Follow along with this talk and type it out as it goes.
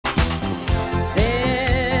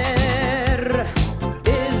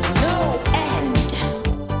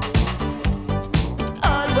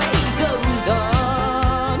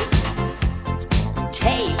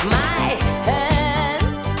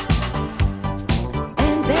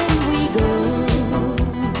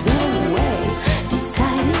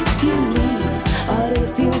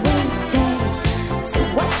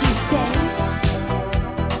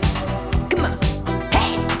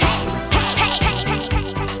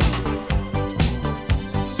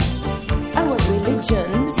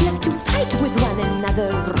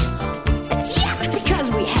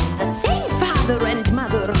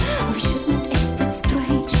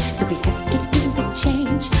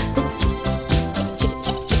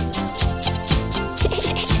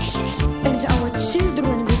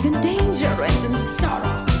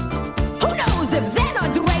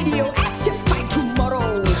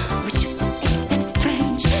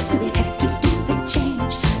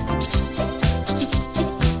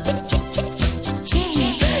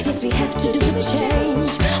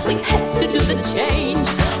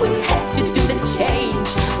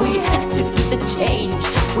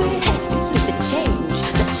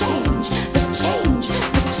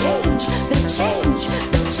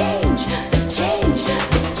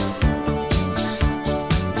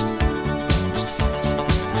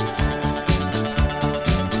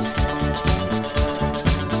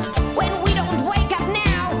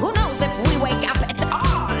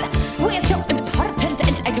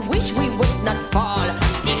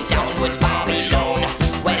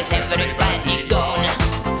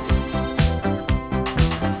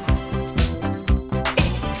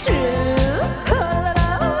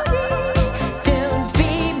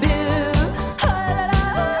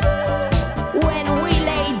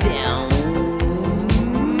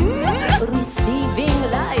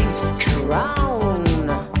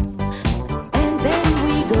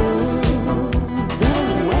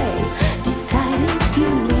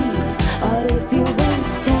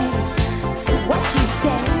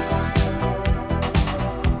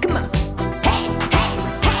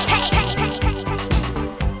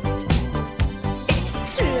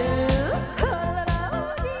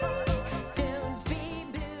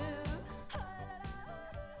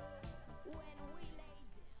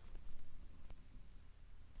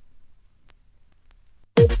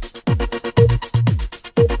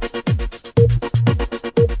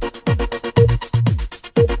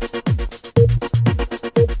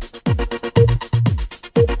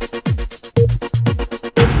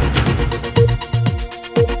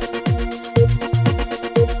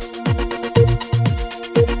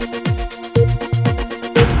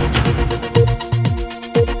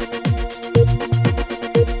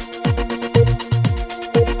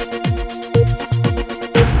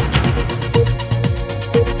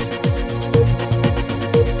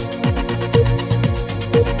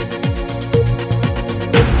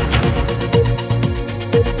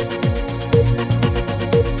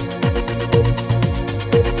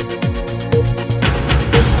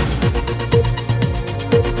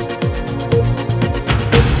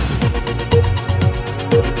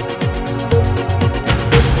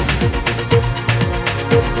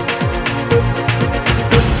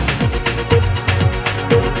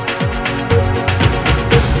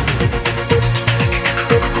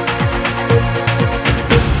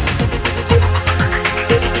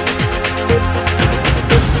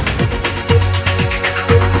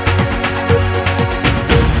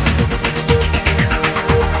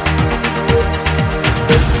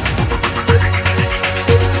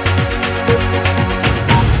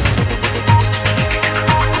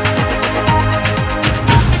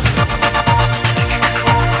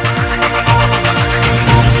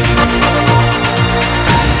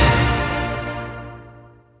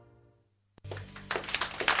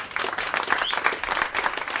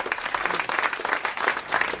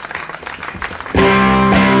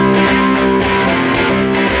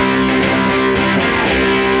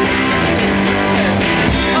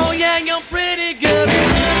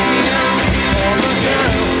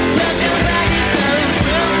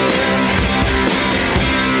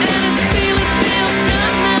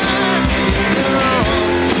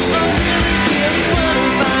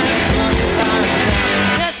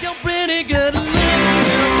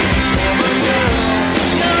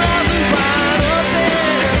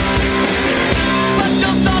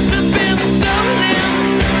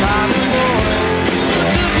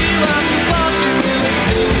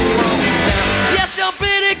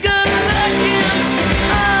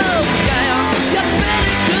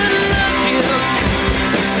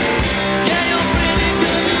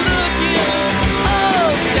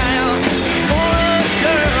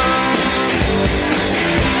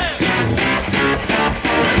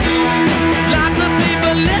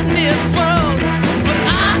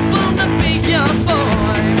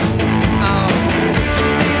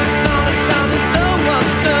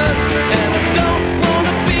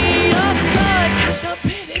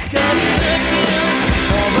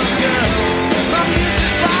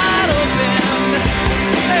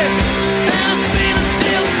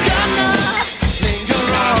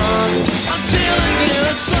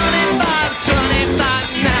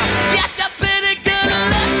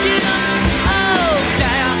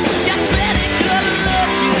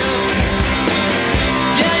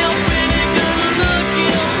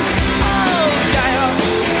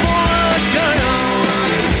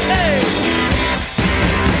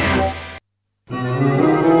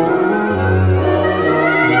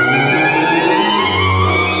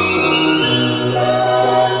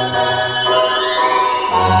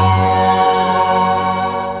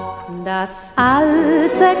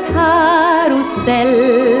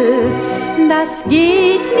das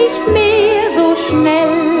geht nicht mehr so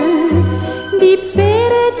schnell. Die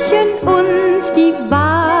Pferdchen und die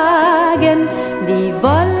Wagen, die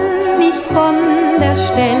wollen nicht von der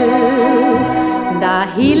Stelle. Da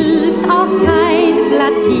hilft auch kein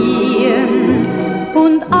Flattieren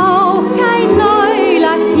und auch kein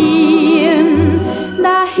Neulackieren.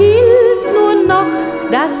 Da hilft nur noch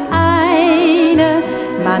das eine,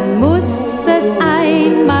 man muss es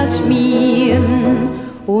einmal schmieren.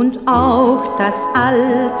 Und auch das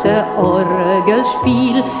alte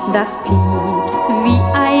Orgelspiel, das piepst wie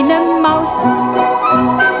eine Maus.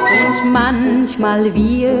 Und manchmal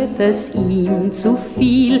wird es ihm zu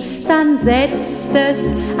viel, dann setzt es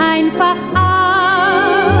einfach aus.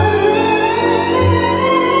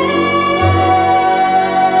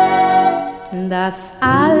 Das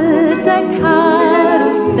alte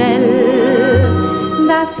Karussell,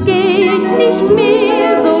 das geht nicht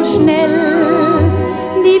mehr so schnell.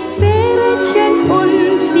 Die Pferdchen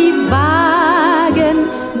und die Wagen,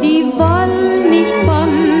 die wollen nicht von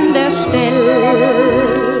der Stelle.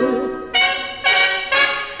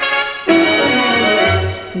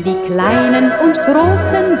 Die Kleinen und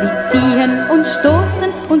Großen, sie ziehen und stoßen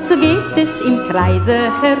und so geht es im Kreise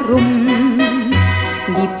herum.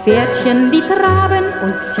 Die Pferdchen, die traben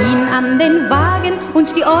und ziehen an den Wagen und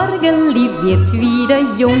die Orgel, die wird wieder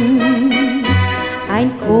jung. Ein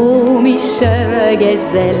komischer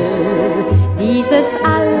Gesell, dieses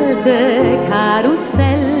alte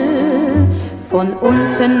Karussell. Von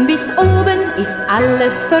unten bis oben ist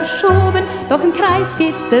alles verschoben, doch im Kreis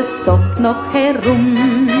geht es doch noch herum.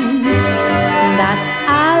 Das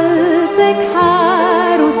alte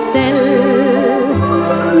Karussell,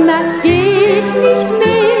 das geht nicht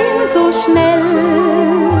mehr so schnell.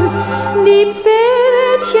 Die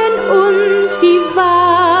Pferdchen und die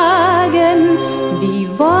Wagen, die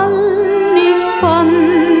wollen nicht von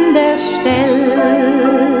der Stelle.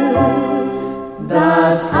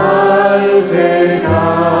 Das alte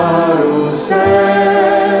Karussell,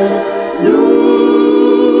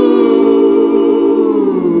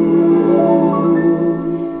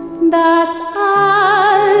 das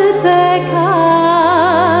alte Karussell.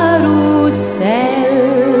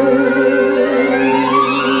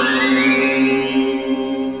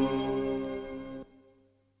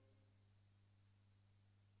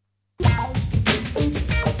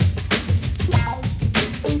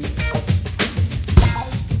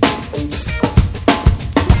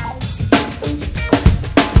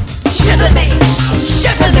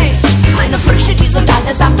 Schüttel mich, meine Früchte, die sind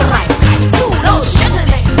allesamt reif. Greif zu, los, schüttel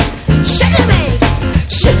mich, schüttel mich.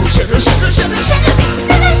 Schüttel, schüttel, schüttel, schüttel, schüttel mich,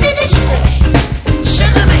 schüttel, schüttel, schüttel mich.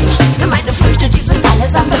 Schüttel mich, meine Früchte, die sind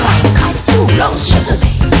allesamt reif. Greif zu, los, schüttel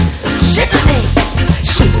mich, schüttel mich.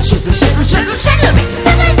 Schüttel, schüttel, schüttel, schüttel, schüttel mich,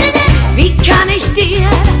 schüttel, schüttel. Wie kann ich dir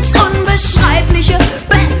das Unbeschreibliche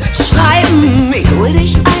beschreiben? Ich hol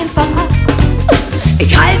dich einfach ab,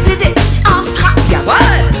 ich halte dich auf Trab,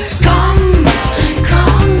 jawohl.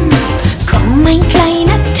 Komm, mein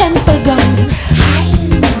kleiner Tempelgong.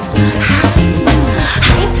 Heim, heim,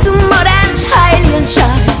 heim zu moderns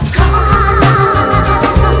Heiligenschein. Komm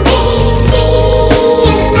mit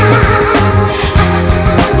mir nach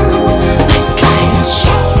Haus, mein kleines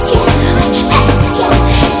Schätzchen, mein Spätzchen.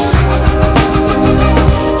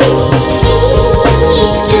 Dich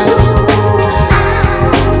lieb du aus.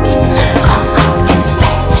 Komm ins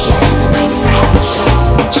Bettchen, mein Frettchen.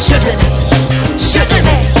 Schüttel mich, schüttel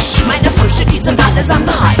mich. Meine Früchte, die sind allesamt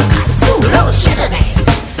reif. Greif zu, los, schüttel mich,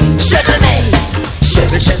 schüttel mich.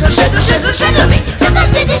 Schüttel, schüttel, schüttel, schüttel, schüttel mich. Schüttel,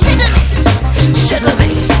 schüttel, schüttel mich. Schüttel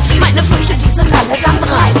mich. Meine Früchte, die sind allesamt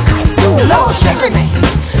reif. Greif zu, los, schüttel mich,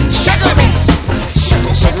 schüttel mich.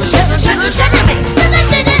 Schüttel, schüttel, schüttel, schüttel, schüttel mich. Schüttel,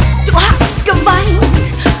 schüttel. Du hast geweint,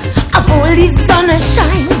 obwohl die Sonne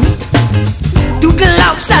scheint. Du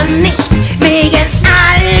glaubst an nichts, wegen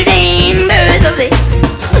all den Bösewichts.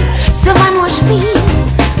 So war nur Spiel.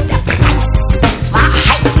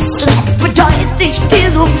 Bedeutet ich dir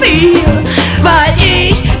so viel, weil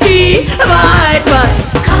ich die Wahrheit weiß.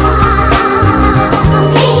 Komm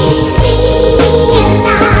mit mir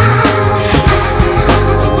nach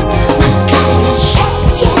Haus, mein kleines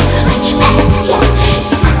Schätzchen, mein Spätzchen.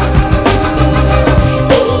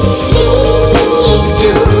 Dich lieb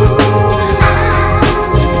du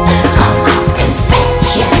aus. Komm ab ins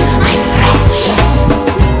Bettchen, mein Frettchen.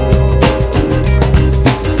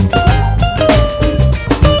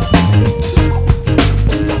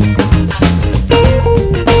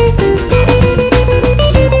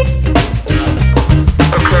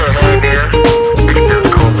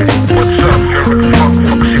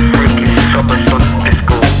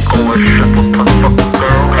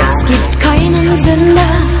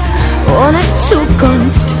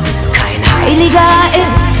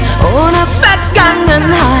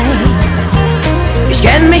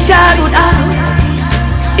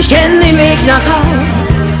 kenn den Weg nach Haus.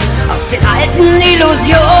 Aus den alten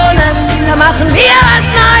Illusionen, da machen wir was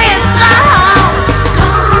Neues draus.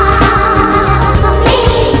 Komm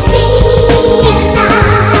mit mir nach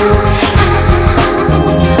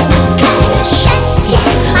Haus, mein kleines Schätzchen,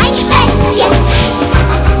 mein Spätzchen.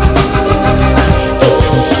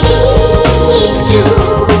 Lieb du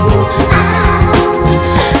aus,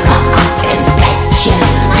 komm ab ins Bettchen,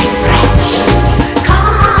 mein Frettchen.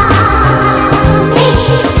 Komm mit mir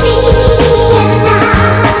nach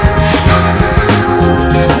Haus,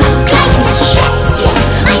 mein kleines Schätzchen,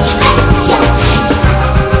 mein Spätzchen.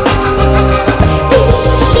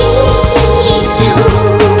 Lieb du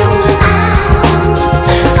aus,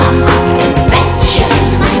 komm ab ins Bettchen,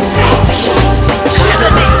 mein Frettchen.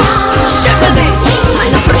 Schüttel mich,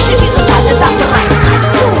 meine Früchte, die sind allesamt reif. Greif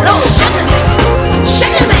zu, los, schüttel mich.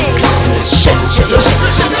 Schüttel mich, schüttel mich.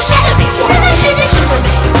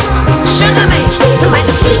 Schüttel mich,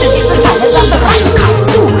 meine Früchte, die sind allesamt reif. Greif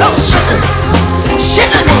zu, los, schüttel mich.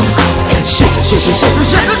 Schüttel mich. Jetzt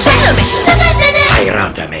schüttel mich.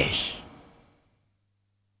 Heirate mich.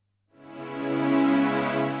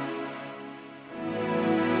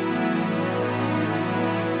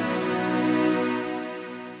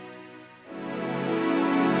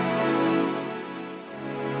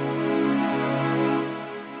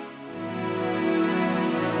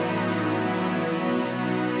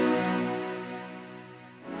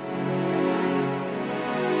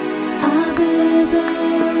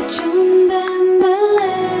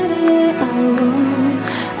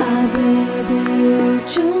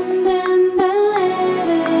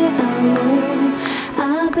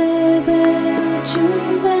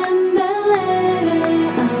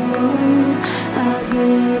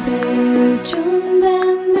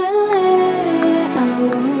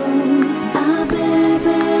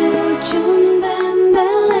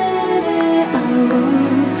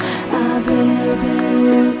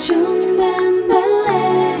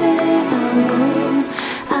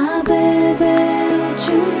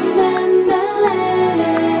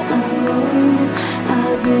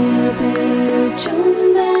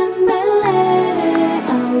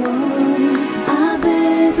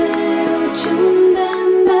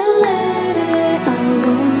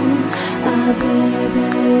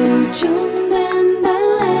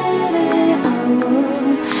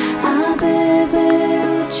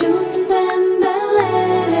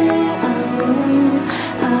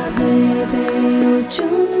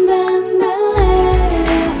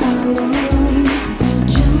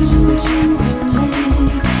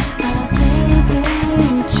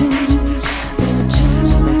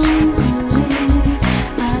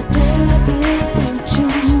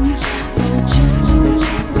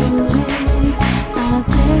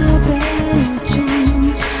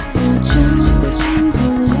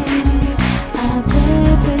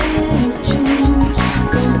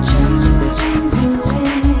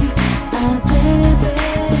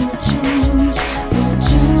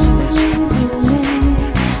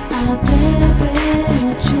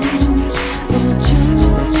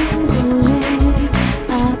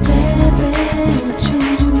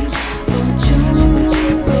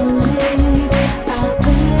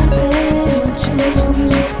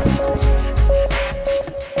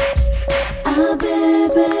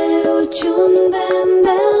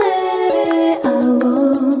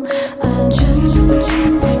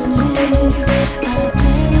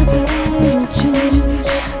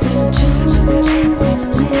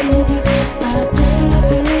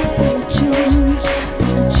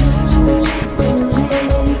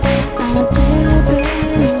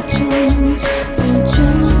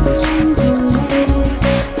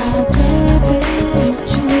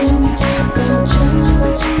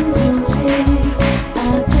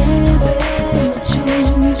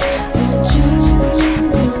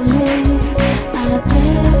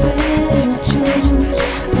 I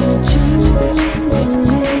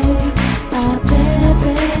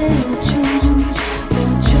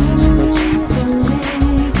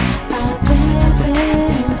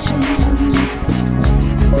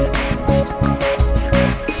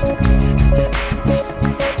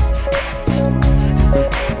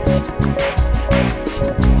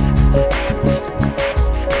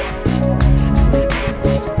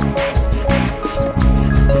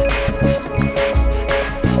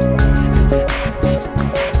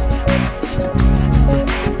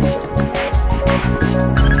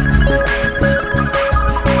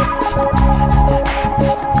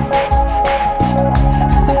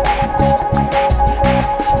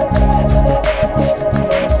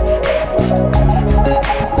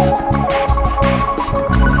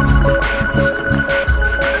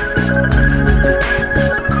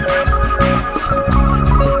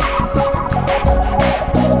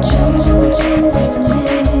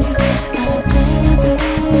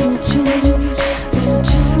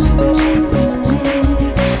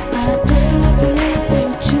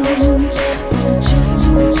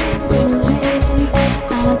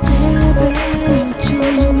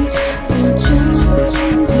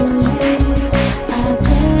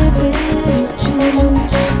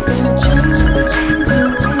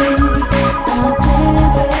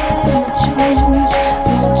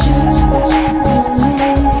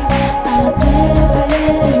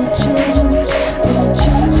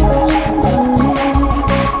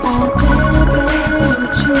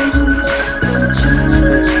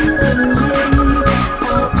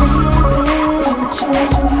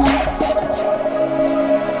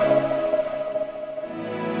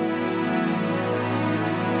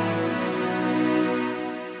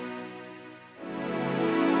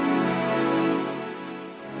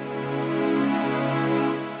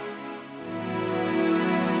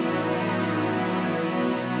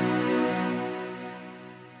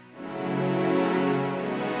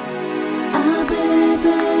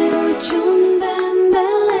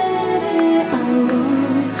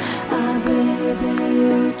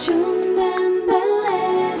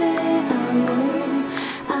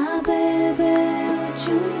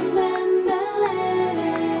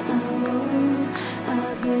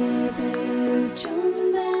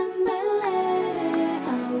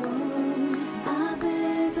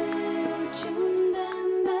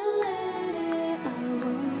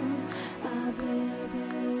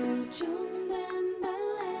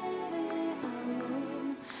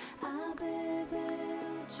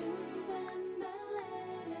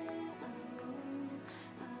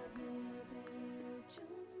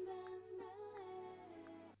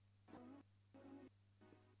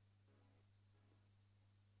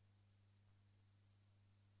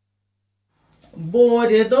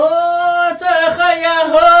Bode doce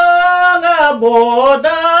khayahanga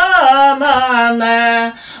boda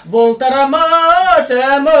mana Voltarama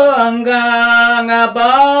semanga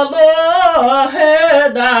balo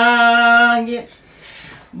hedangi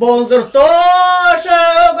Boldur toşa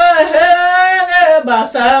gehenge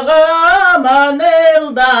basaga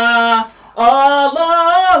manilda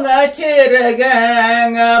Alanga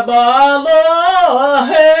tirgenge balo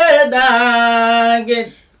hedangi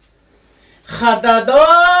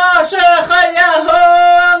Khadadosh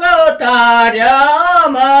khayahanga tarya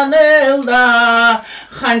manilda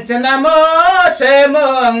Khantina moche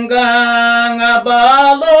munga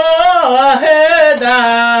balo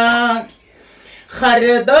hedan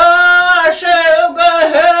Kharidosh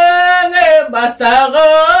gahenge basaga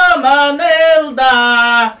manilda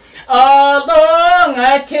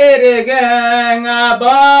Alanga tirgenga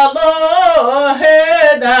balo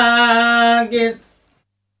hedan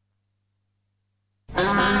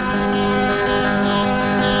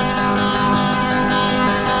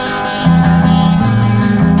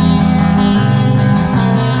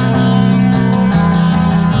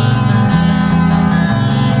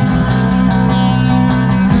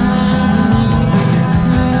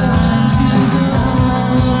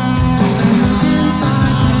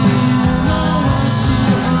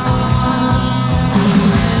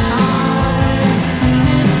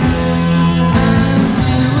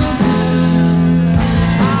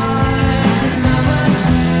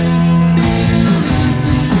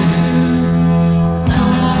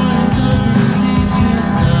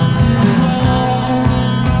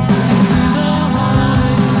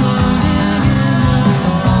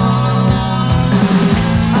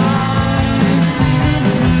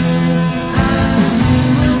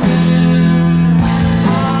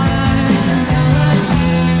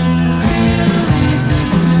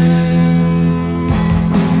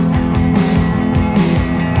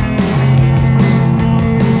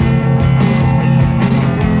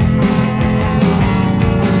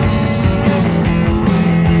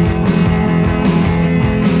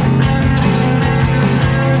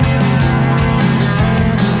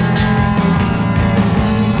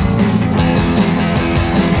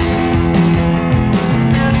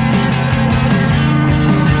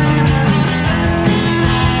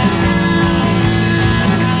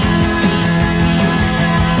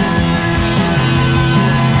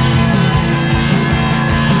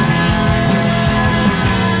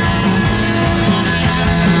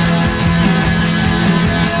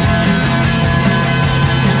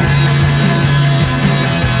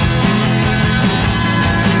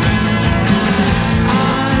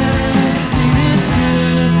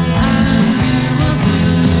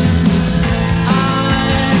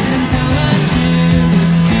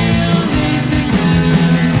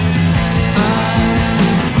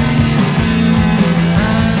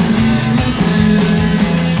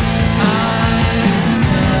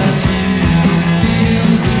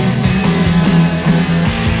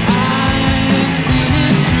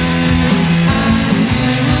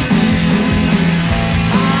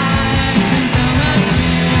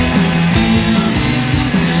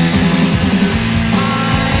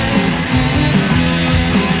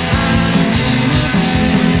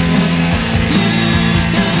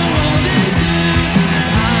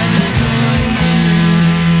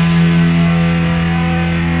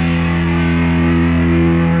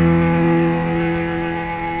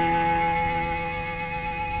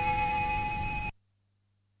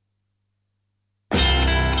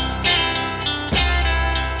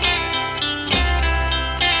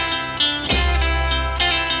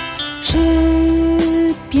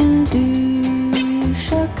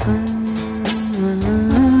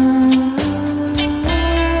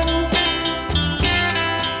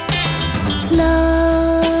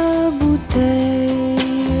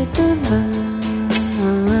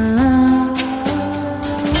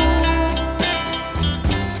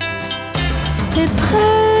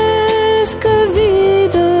presque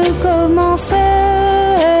vide, comment faire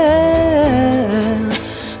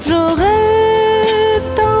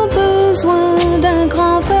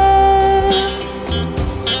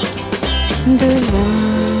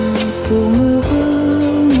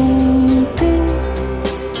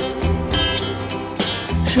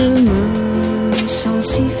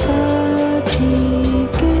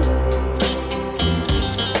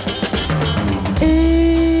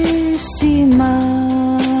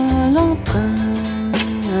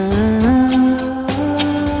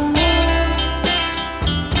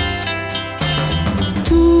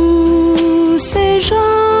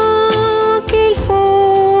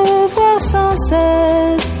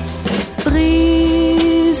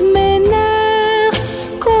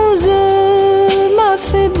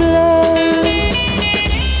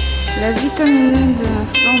La vitamine de la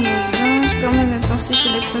framboise permet d'intensifier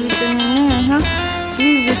l'action vitaminée.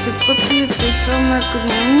 Utilise ses propriétés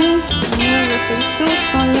pharmacodynamiques. La réflexion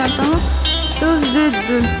sans lien apparent. Dose de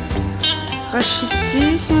 2.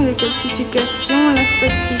 Rachitisme, décalcification,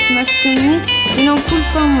 l'asphatisme asthénique, il n'en coule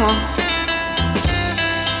pas moins.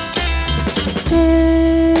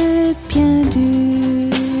 Et bien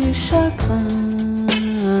du chagrin.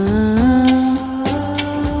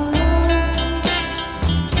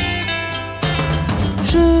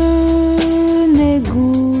 Je n'ai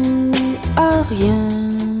goût à rien.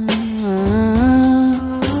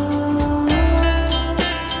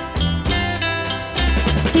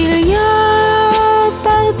 Il y a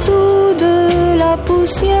partout de la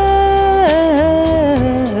poussière,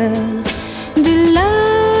 du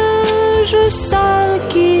linge sale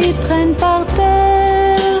qui traîne par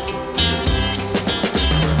terre.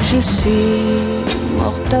 Je suis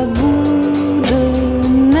morte à bout de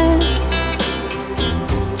nerfs,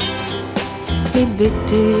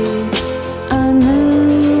 hébétée à ne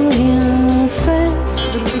rien faire.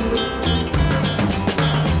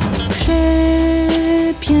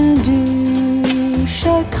 J'ai bien du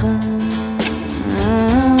chagrin.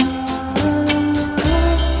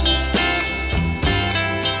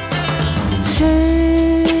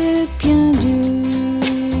 J'ai bien du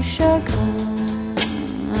chagrin.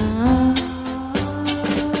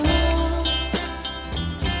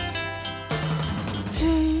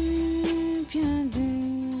 J'ai bien du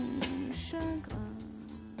chagrin.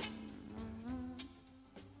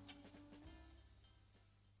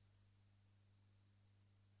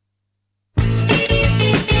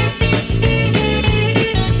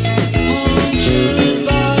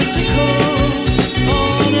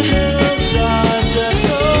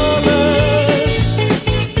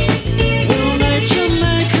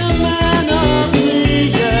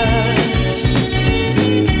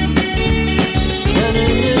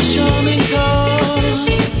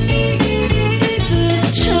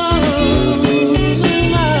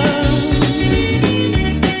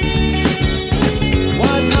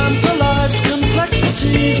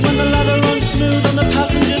 When the ladder runs smooth on the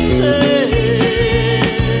passenger seat,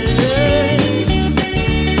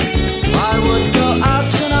 I would go out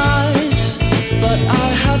tonight, but I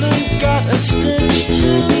haven't got a stitch to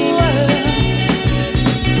wear.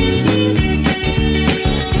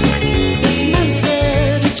 This man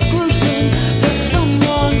said it's gruesome that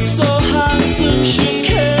someone so handsome should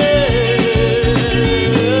care.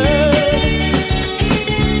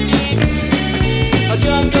 A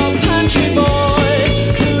jammed up pantry boy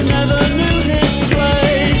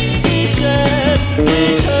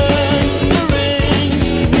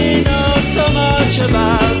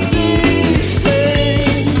about these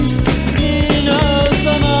things. He knows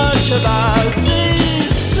so much about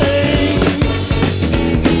these things.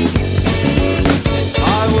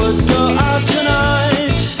 I would go out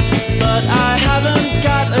tonight, but I haven't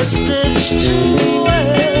got a stitch to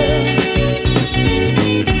wear.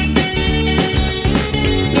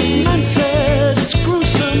 This man said it's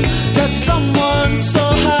gruesome that someone so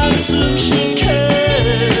handsome should care.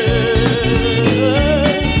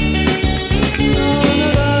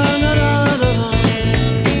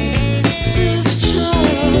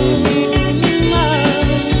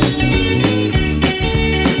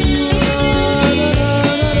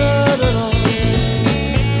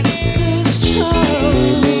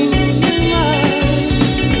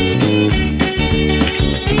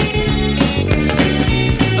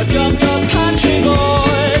 Jumped up country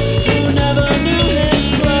boy who never knew his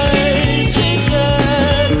place.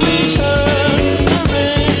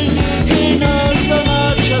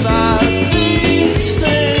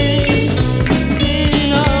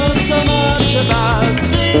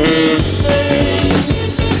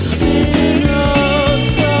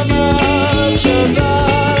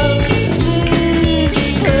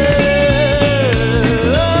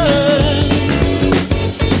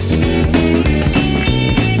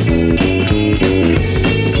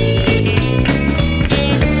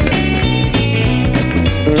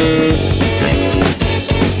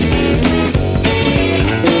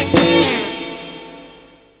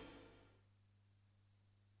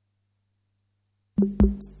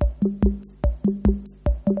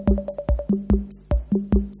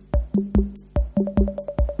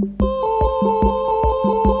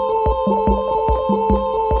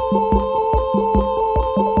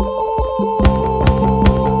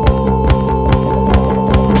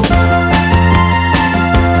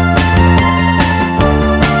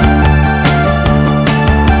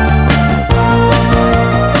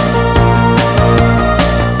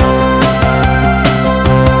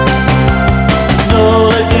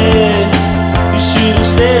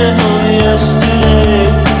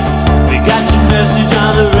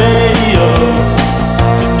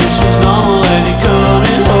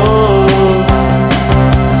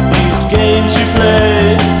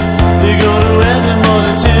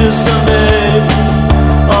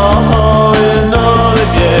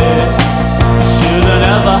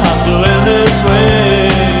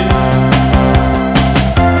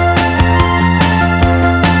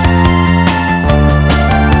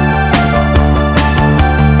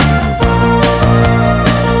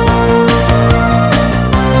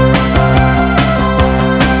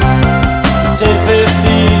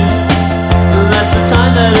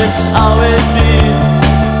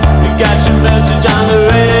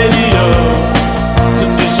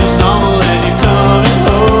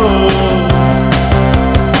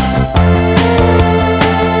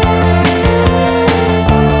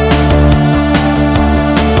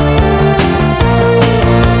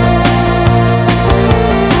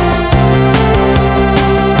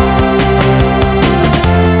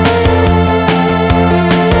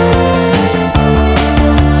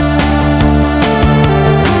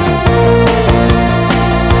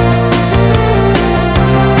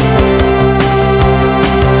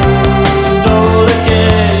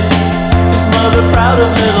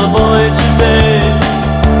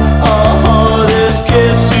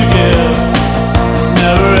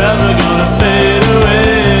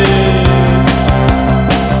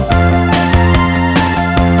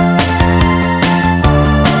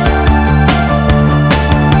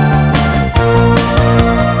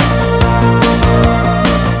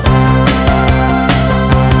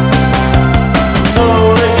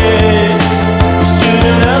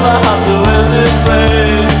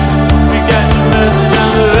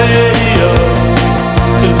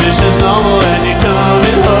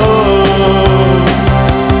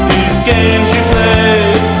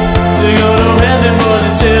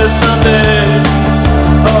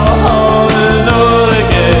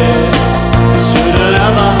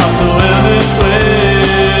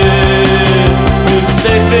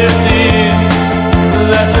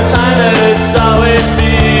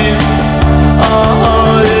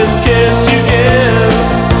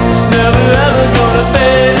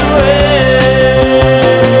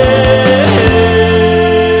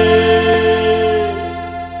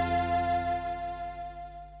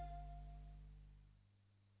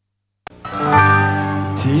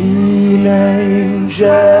 Teen angel,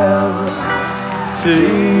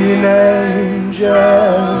 teen angel,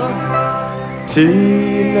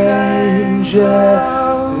 teen angel.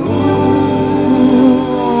 Ooh.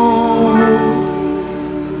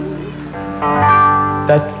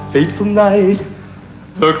 That fateful night,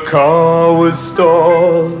 the car was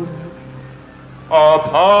stalled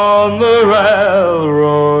upon the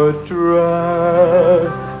railroad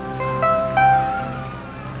track.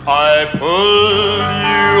 I pulled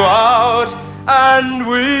you out and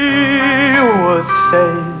we were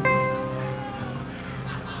safe,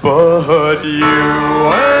 but you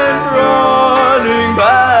went running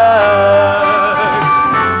back.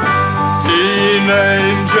 Teen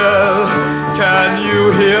angel, can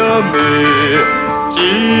you hear me?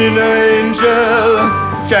 Teen angel,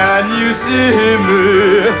 can you see me?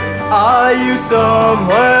 Are you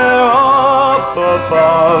somewhere up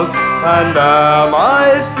above? And am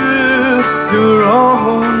I still your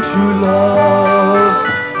own true love?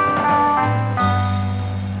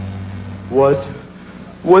 What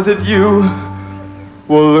was it you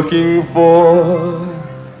were looking for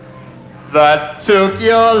that took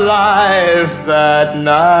your life that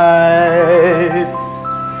night?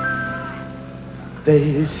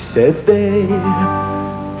 They said they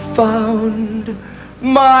found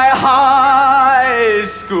my high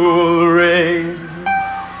school ring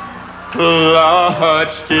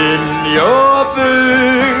clutched in your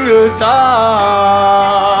finger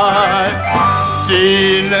tight.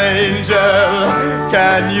 Teen angel,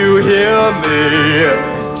 can you hear me?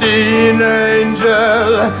 Teen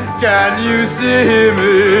angel, can you see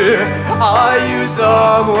me? Are you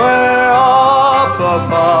somewhere up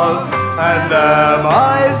above? And am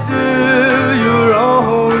I still your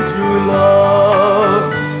own true love?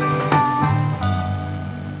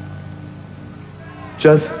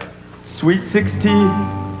 Just sweet 16.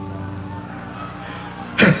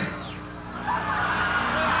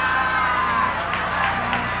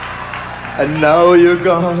 And now you're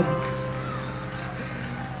gone.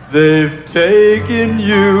 They've taken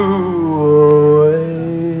you away.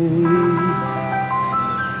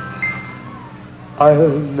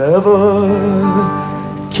 I'll never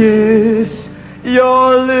kiss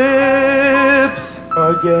your lips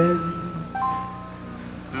again.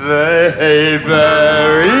 They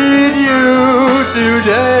buried you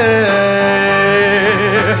today.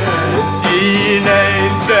 Teen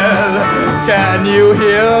angel, can you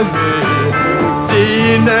hear me?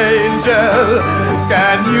 Teen angel,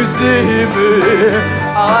 can you see me?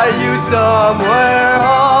 Are you somewhere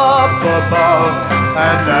up above?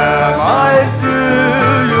 And am I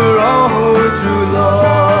still your own true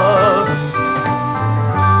love?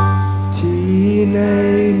 Teen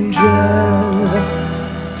angel,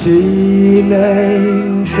 teen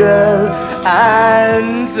angel,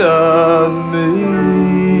 answer me,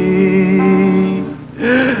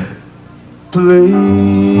 please.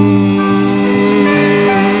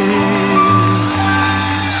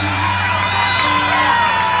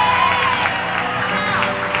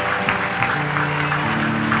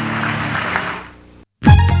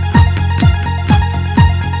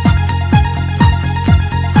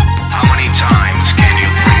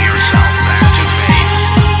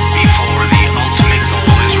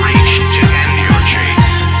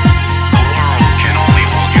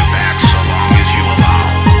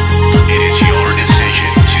 Decision.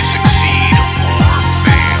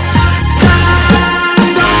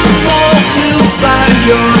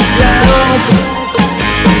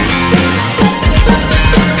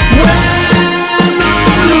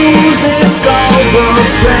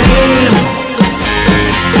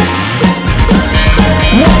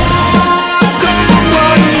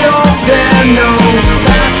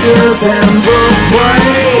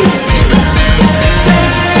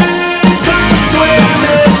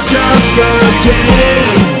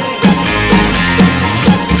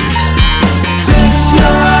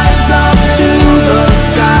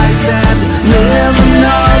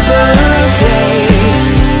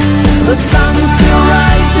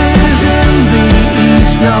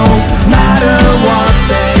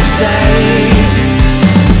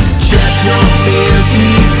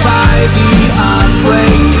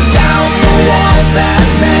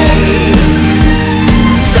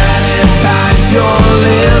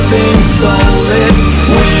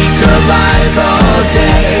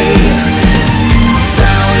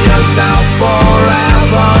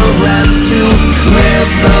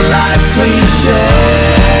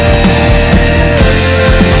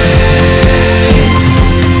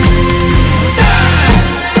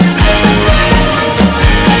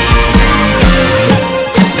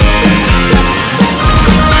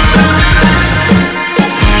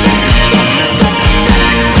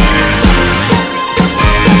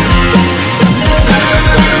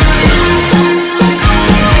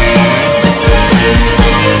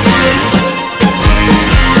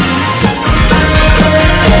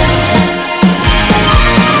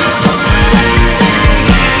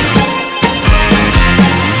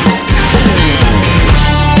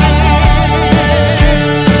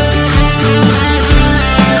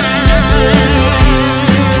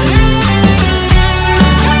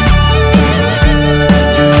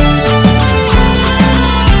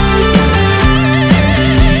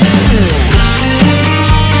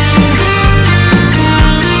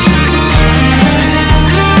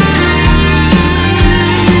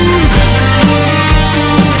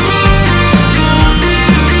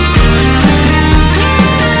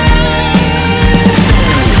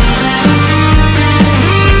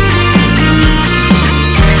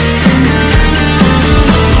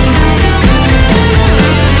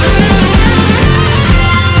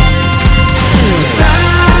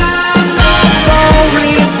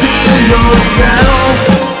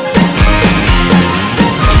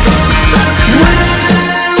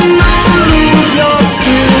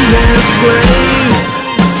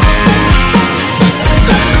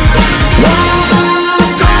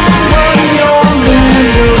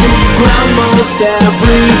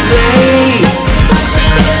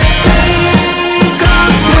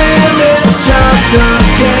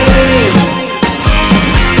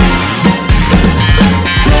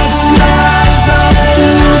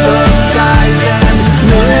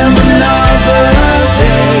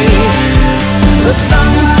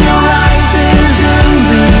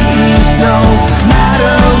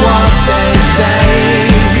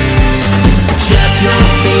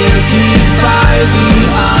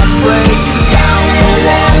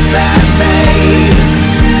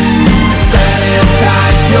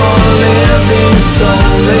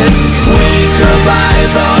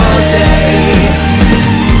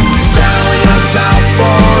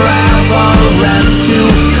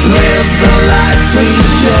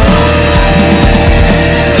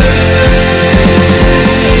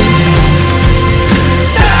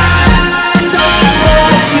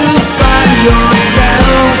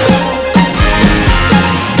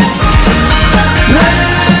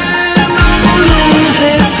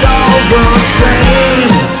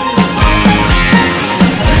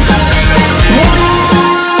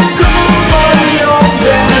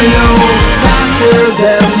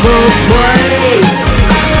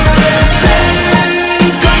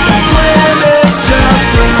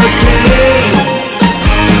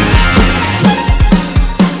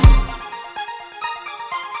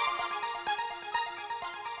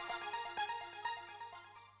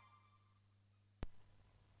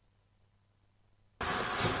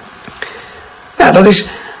 Nou, dat is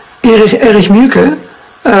Erich Mielke,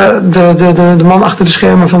 de man achter de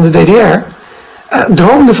schermen van de DDR,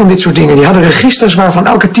 droomde van dit soort dingen. Die hadden registers waarvan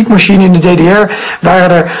elke typemachine in de DDR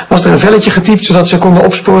was er een velletje getypt zodat ze konden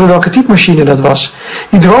opsporen welke typemachine dat was.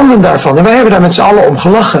 Die droomden daarvan en wij hebben daar met z'n allen om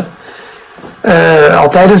gelachen. Al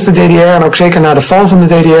tijdens de DDR en ook zeker na de val van de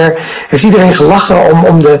DDR heeft iedereen gelachen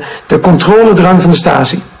om de controledrang van de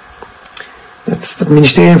Stasi. Het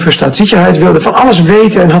ministerie voor Staatssicherheid wilde van alles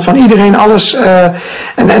weten en had van iedereen alles.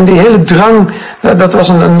 En die hele drang, dat was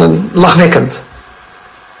een lachwekkend.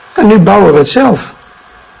 En nu bouwen we het zelf.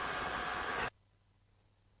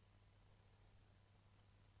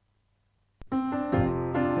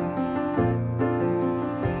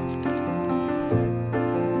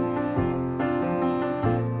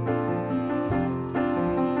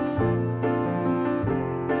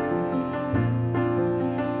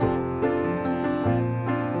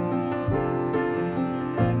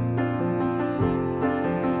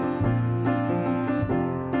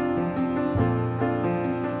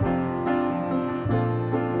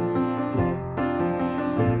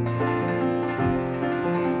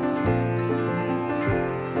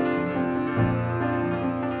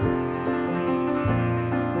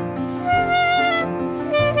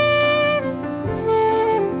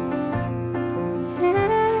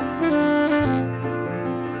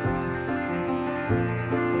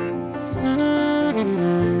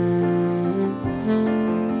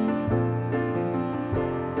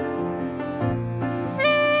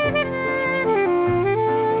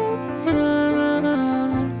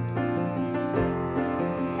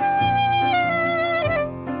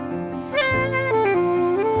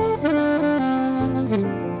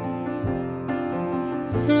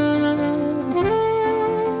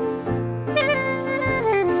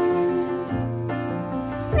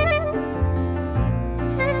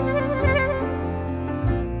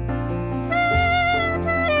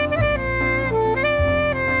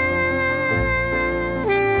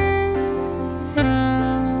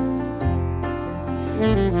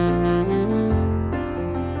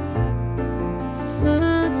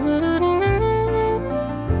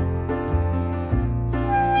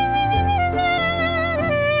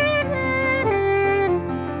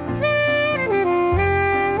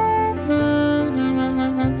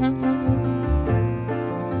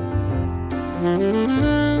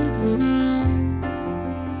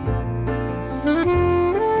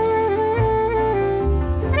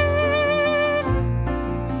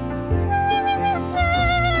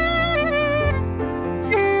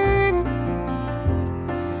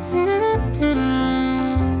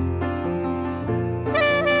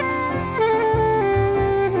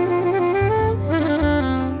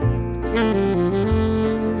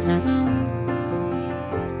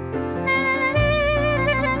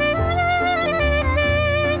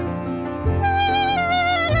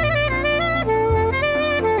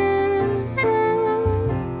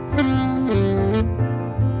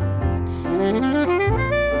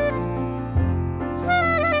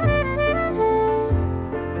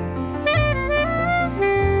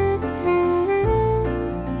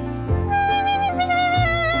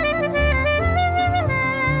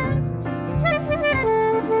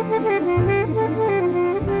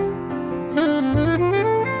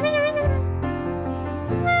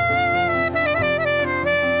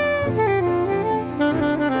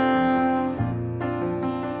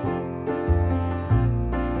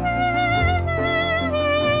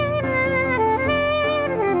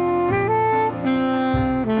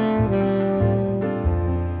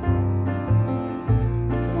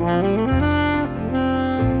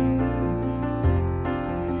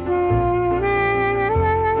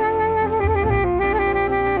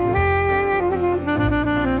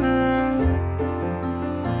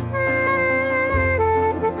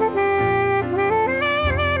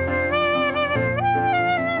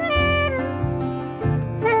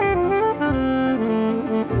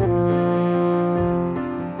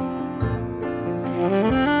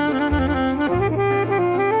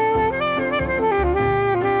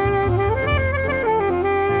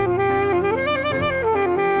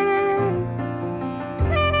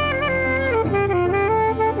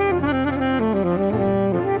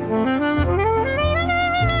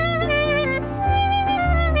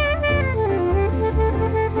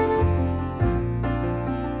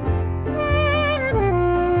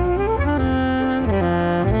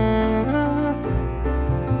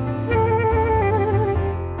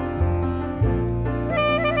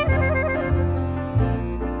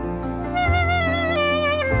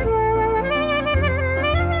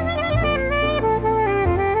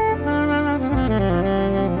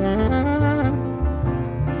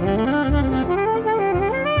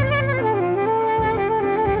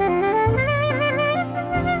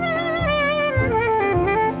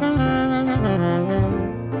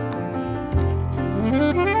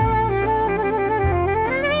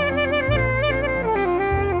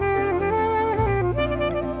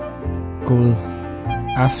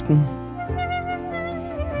 aften,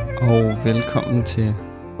 og velkommen til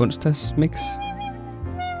onsdags mix.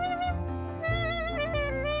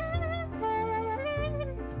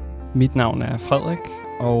 Mit navn er Frederik,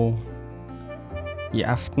 og i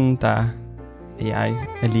aften der er jeg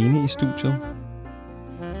alene i studiet.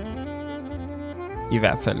 I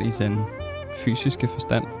hvert fald i den fysiske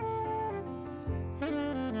forstand.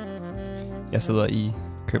 Jeg sidder i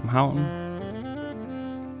København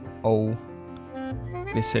og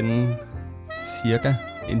vil sende cirka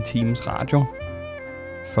en times radio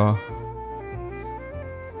for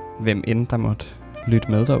hvem end der måtte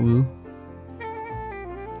lytte med derude.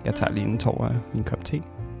 Jeg tager lige en tår af min kop te.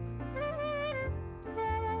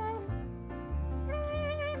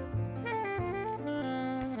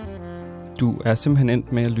 Du er simpelthen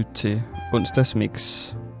endt med at lytte til onsdags mix,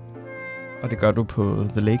 og det gør du på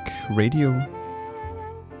The Lake Radio.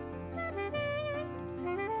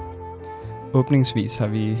 Åbningsvis har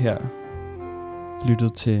vi her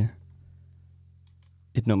lyttet til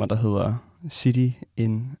et nummer, der hedder City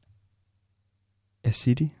in a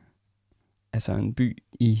City, altså en by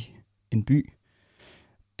i en by,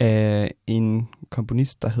 af en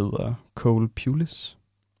komponist, der hedder Cole Pulis.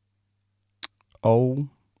 Og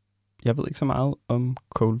jeg ved ikke så meget om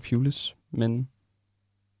Cole Pulis, men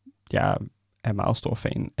jeg er meget stor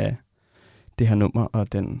fan af det her nummer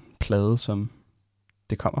og den plade, som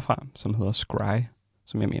det kommer fra, som hedder Scry,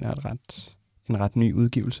 som jeg mener er en ret ny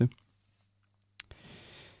udgivelse.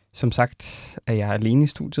 Som sagt er jeg alene i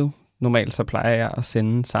studiet. Normalt så plejer jeg at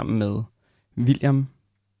sende sammen med William,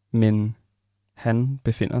 men han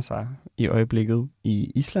befinder sig i øjeblikket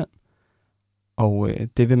i Island. Og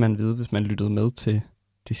det vil man vide, hvis man lyttede med til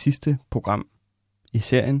det sidste program i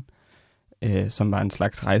serien, som var en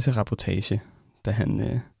slags rejsereportage, da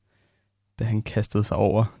han kastede sig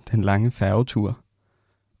over den lange færgetur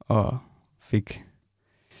og fik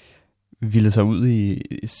vildet sig ud i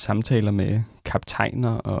samtaler med kaptajner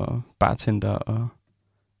og bartender og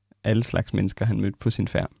alle slags mennesker, han mødte på sin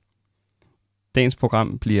færd. Dagens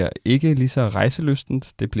program bliver ikke lige så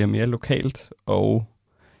rejselystent, det bliver mere lokalt, og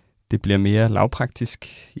det bliver mere lavpraktisk.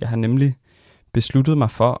 Jeg har nemlig besluttet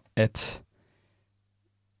mig for at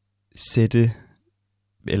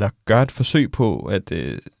gøre et forsøg på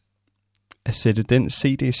at sætte den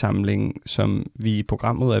CD-samling, som vi i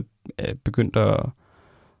programmet er begyndt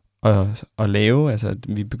at lave, altså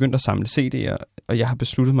vi er begyndt at samle CD'er, og jeg har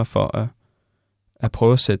besluttet mig for at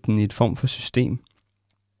prøve at sætte den i et form for system.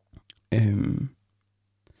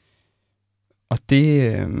 Og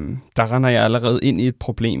det, der render jeg allerede ind i et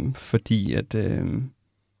problem, fordi at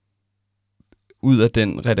ud af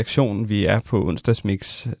den redaktion, vi er på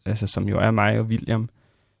onsdagsmix, altså som jo er mig og William,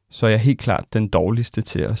 så er jeg helt klart den dårligste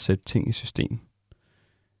til at sætte ting i system.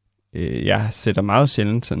 Jeg sætter meget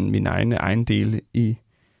sjældent sådan mine egen dele i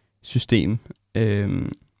system.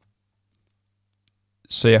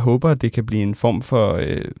 Så jeg håber, at det kan blive en form for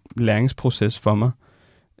læringsproces for mig.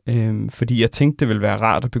 Fordi jeg tænkte, det ville være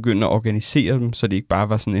rart at begynde at organisere dem, så det ikke bare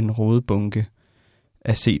var sådan en rodebunke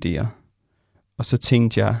af CD'er. Og så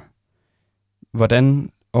tænkte jeg,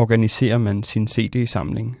 hvordan organiserer man sin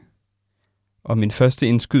CD-samling? Og min første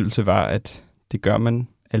indskydelse var, at det gør man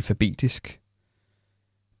alfabetisk.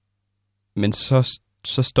 Men så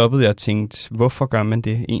stoppede jeg og tænkte, hvorfor gør man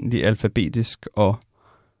det egentlig alfabetisk? Og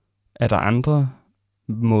er der andre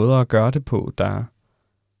måder at gøre det på, der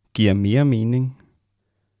giver mere mening?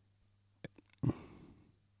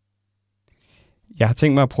 Jeg har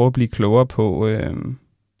tænkt mig at prøve at blive klogere på,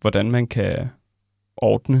 hvordan man kan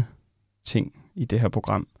ordne ting i det her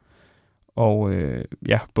program. Og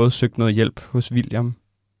jeg har både søgt noget hjælp hos William,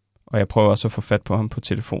 og jeg prøver også at få fat på ham på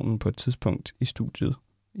telefonen på et tidspunkt i studiet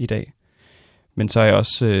i dag. Men så har jeg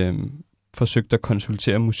også forsøgt at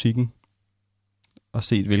konsultere musikken og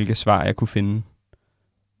set, hvilke svar jeg kunne finde.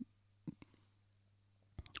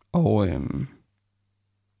 Og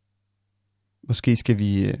måske skal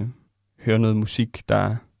vi høre noget musik,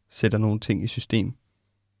 der sætter nogle ting i system.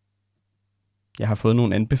 Jeg har fået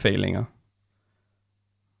nogle anbefalinger.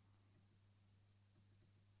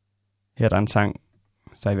 Her er der en sang,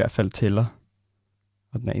 der i hvert fald tæller,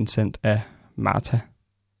 og den er indsendt af Martha. 1,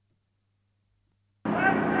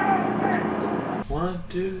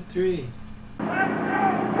 2, 3. 1,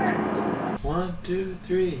 2,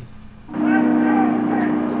 3. 1, 2, 3.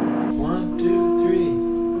 1, 2, 3.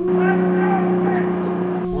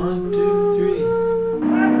 1, 2, 3. 1, 2, 3.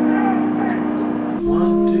 1, 2,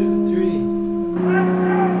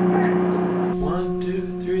 3. 1,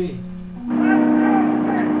 2, 3. 1, 2, 3.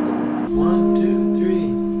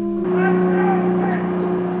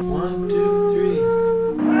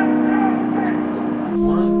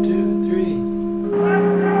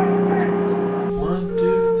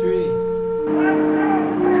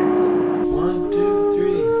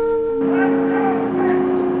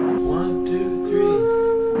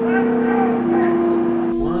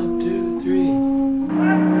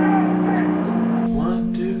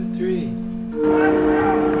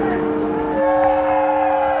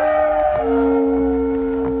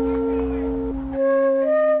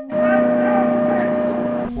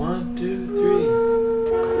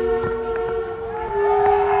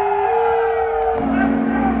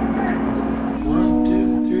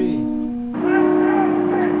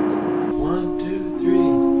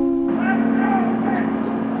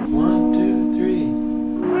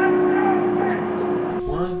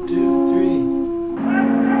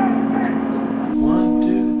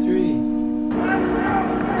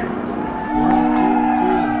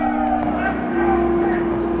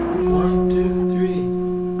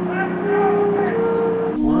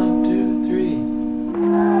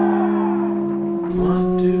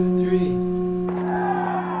 2, 3.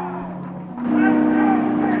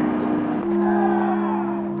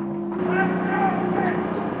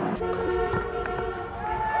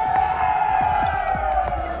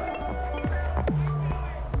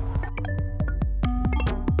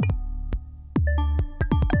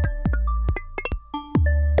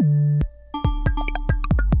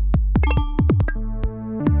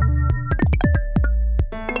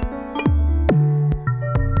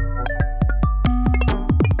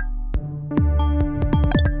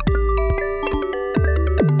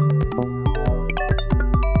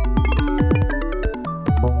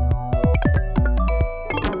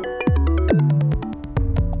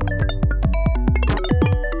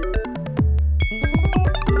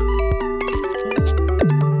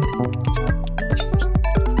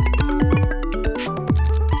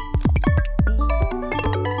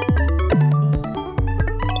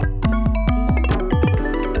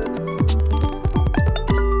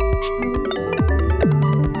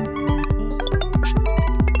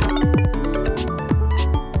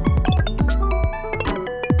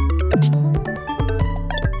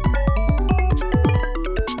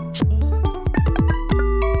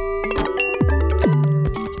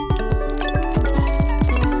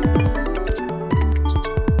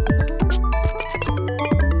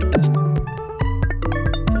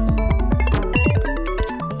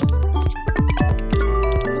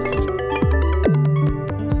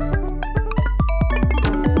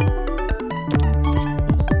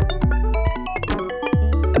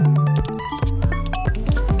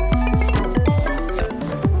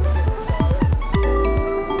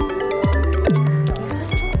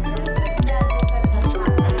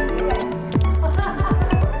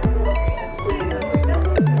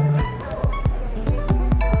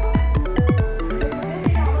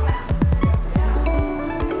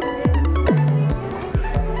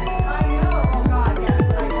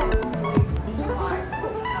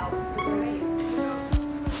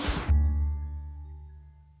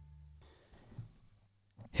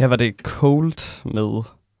 Her var det Cold med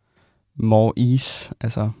More Ease,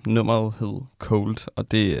 altså nummeret hed Cold,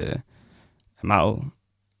 og det er meget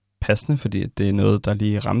passende, fordi det er noget, der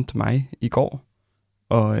lige ramte mig i går,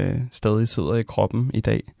 og stadig sidder i kroppen i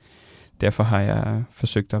dag. Derfor har jeg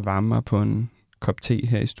forsøgt at varme mig på en kop te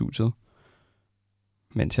her i studiet,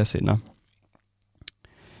 mens jeg sender.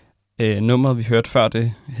 Nummeret, vi hørte før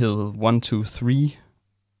det, hed 1, 2, 3,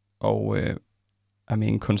 og er med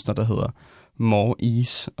en kunstner, der hedder More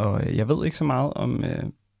Ease, og jeg ved ikke så meget om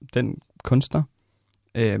den kunstner,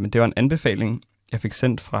 men det var en anbefaling, jeg fik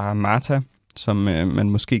sendt fra Martha, som man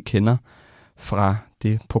måske kender fra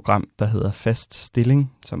det program, der hedder Fast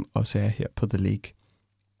Stilling, som også er her på The Lake.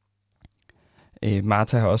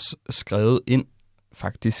 Martha har også skrevet ind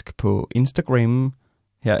faktisk på Instagram,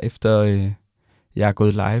 her efter jeg er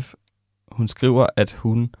gået live. Hun skriver, at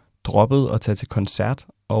hun droppede at tage til koncert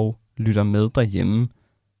og lytter med derhjemme,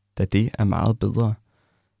 da det er meget bedre.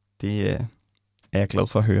 Det er jeg glad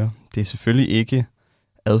for at høre. Det er selvfølgelig ikke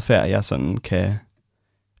adfærd, jeg sådan kan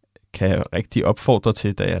rigtig opfordre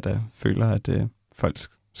til, da jeg da føler, at folk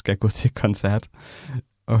skal gå til koncert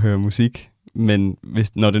og høre musik. Men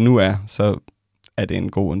når det nu er, så er det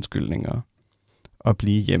en god undskyldning at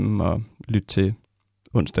blive hjemme og lytte til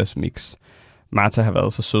onsdagsmix. Martha har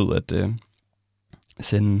været så sød at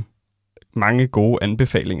sende mange gode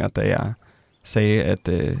anbefalinger, da jeg sagde, at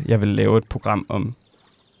jeg ville lave et program om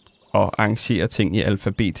at arrangere ting i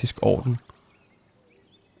alfabetisk orden.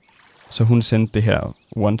 Så hun sendte det her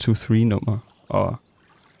 1, 2, 3 nummer, og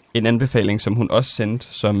en anbefaling, som hun også sendte,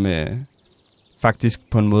 som faktisk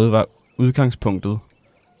på en måde var udgangspunktet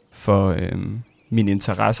for min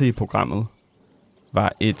interesse i programmet,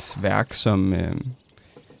 var et værk, som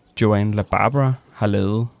Joanne LaBarbera har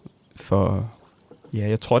lavet for, ja,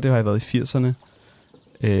 jeg tror det har været i 80'erne,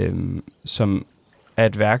 som er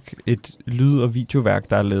et værk, et lyd- og videoværk,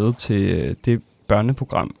 der er lavet til det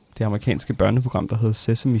børneprogram, det amerikanske børneprogram, der hedder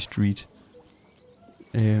Sesame Street,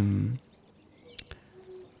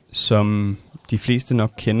 som de fleste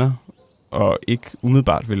nok kender, og ikke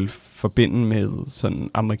umiddelbart vil forbinde med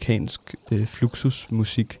sådan amerikansk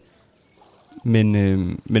fluxusmusik.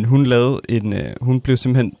 Men hun lavede hun blev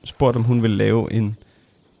simpelthen spurgt, om hun ville lave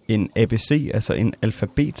en ABC, altså en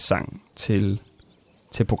alfabetsang til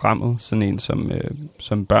programmet, sådan en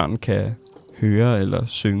som børn kan høre eller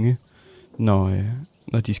synge,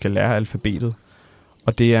 når de skal lære alfabetet.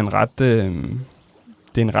 Og det er en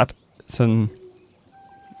ret sådan,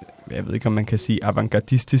 jeg ved ikke om man kan sige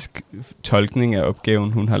avantgardistisk tolkning af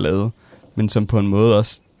opgaven, hun har lavet, men som på en måde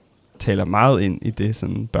også taler meget ind i det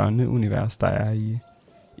sådan børneunivers, der er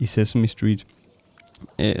i Sesame Street.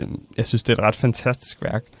 Jeg synes, det er et ret fantastisk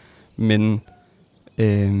værk, men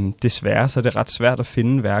desværre så er det ret svært at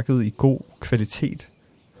finde værket i god kvalitet.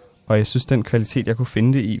 Og jeg synes, den kvalitet, jeg kunne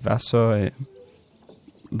finde det i,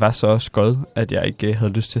 var så skød, at jeg ikke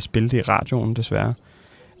havde lyst til at spille det i radioen, desværre.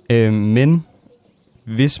 Men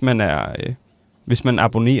hvis man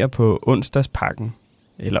abonnerer på onsdagspakken,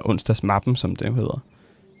 eller onsdagsmappen, som det hedder,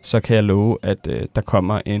 så kan jeg love, at der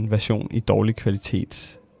kommer en version i dårlig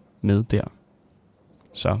kvalitet med der.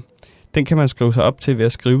 Så den kan man skrive sig op til ved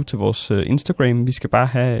at skrive til vores Instagram. Vi skal bare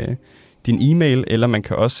have din e-mail, eller man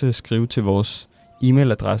kan også skrive til vores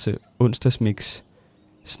e-mailadresse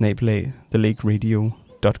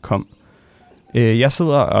onsdagsmix@thelakeradio.com. Jeg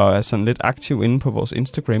sidder og er sådan lidt aktiv inde på vores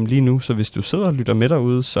Instagram lige nu, så hvis du sidder og lytter med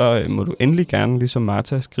derude, så må du endelig gerne, ligesom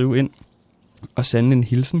Martha, skrive ind og sende en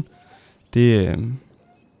hilsen.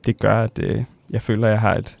 Det gør, at jeg føler, at jeg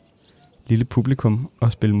har et lille publikum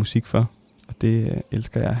at spille musik for, og det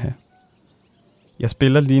elsker jeg at have. Jeg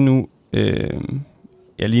spiller lige nu,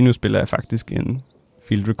 lige nu spiller jeg faktisk en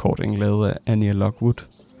field recording lavet af Anya Lockwood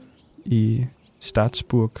i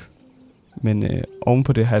Statsburg, men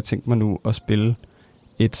ovenpå det har jeg tænkt mig nu at spille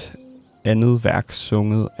et andet værk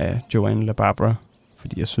sunget af Joanne LaBarbera,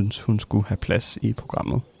 fordi jeg synes, hun skulle have plads i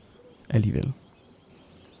programmet alligevel.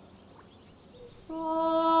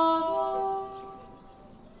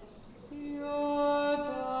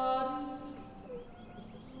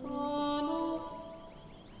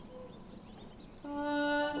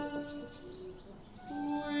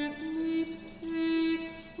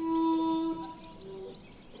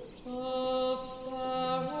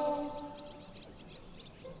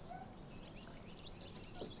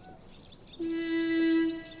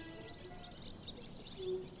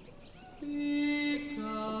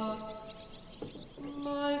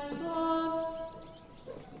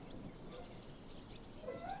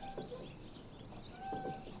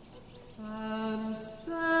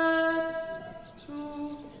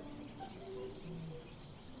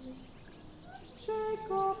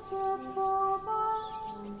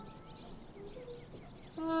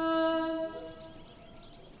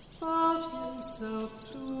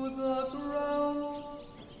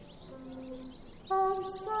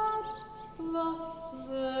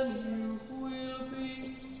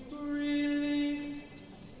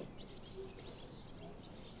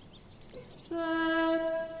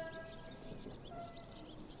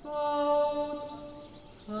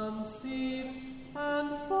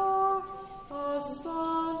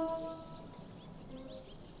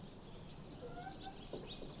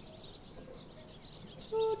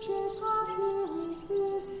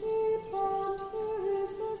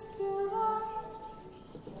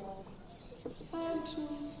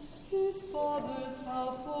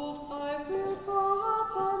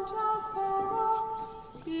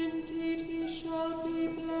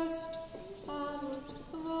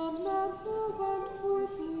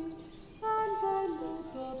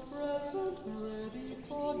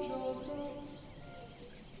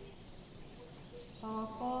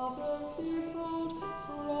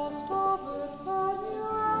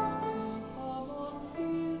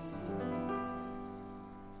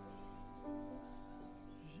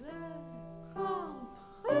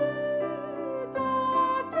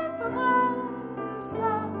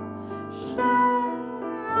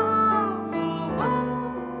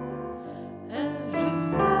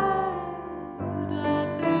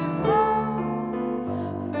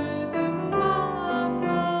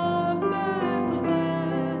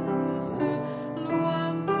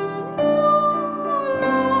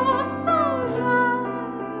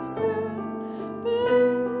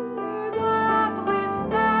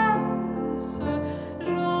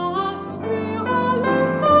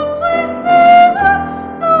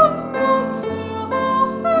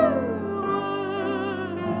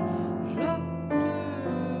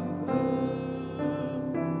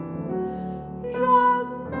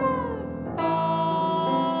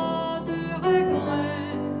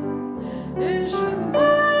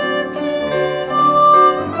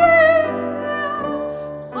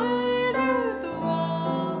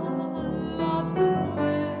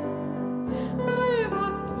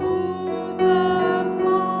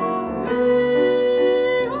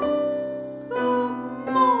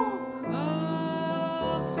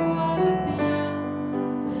 Soir